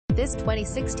This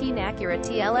 2016 Acura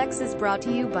TLX is brought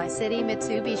to you by City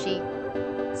Mitsubishi.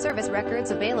 Service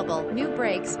records available, new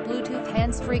brakes, Bluetooth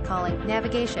hands-free calling,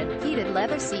 navigation, heated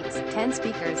leather seats, 10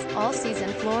 speakers, all-season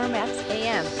floor mats,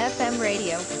 AM, FM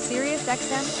radio, Sirius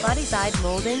XM, body side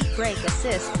molding, brake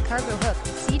assist, cargo hook,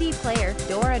 CD player,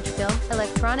 storage film,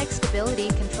 electronic stability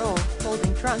control,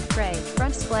 folding trunk tray,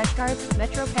 front splash guards,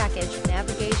 Metro package,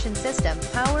 navigation system,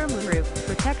 power moonroof,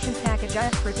 protection package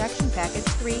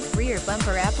 3, rear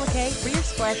bumper applique, rear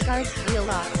splash guards, wheel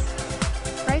locks.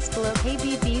 Price below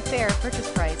KBB fair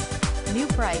purchase price. New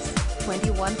price,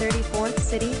 $2134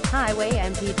 City Highway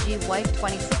MPG White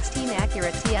 2016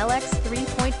 Acura TLX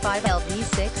 3.5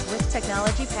 LV6 with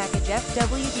technology package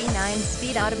FWD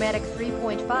 9-speed automatic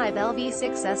 3.5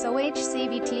 LV6 SOH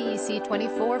CVT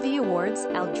EC24V Awards,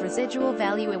 ALT Residual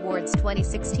Value Awards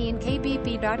 2016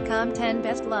 KBB.com 10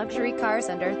 Best Luxury Cars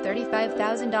Under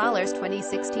 $35,000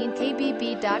 2016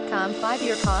 KBB.com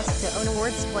 5-Year Cost to Own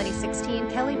Awards 2016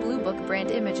 Kelley Blue Book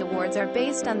Brand Image Awards are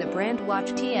based on the Brand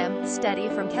Watch TM study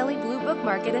from Kelley Blue Book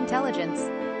Market Intelligence.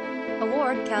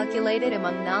 Award calculated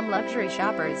among non-luxury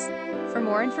shoppers. For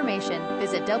more information,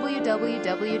 visit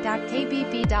www.kbb.com.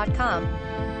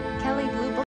 Kelley Blue Book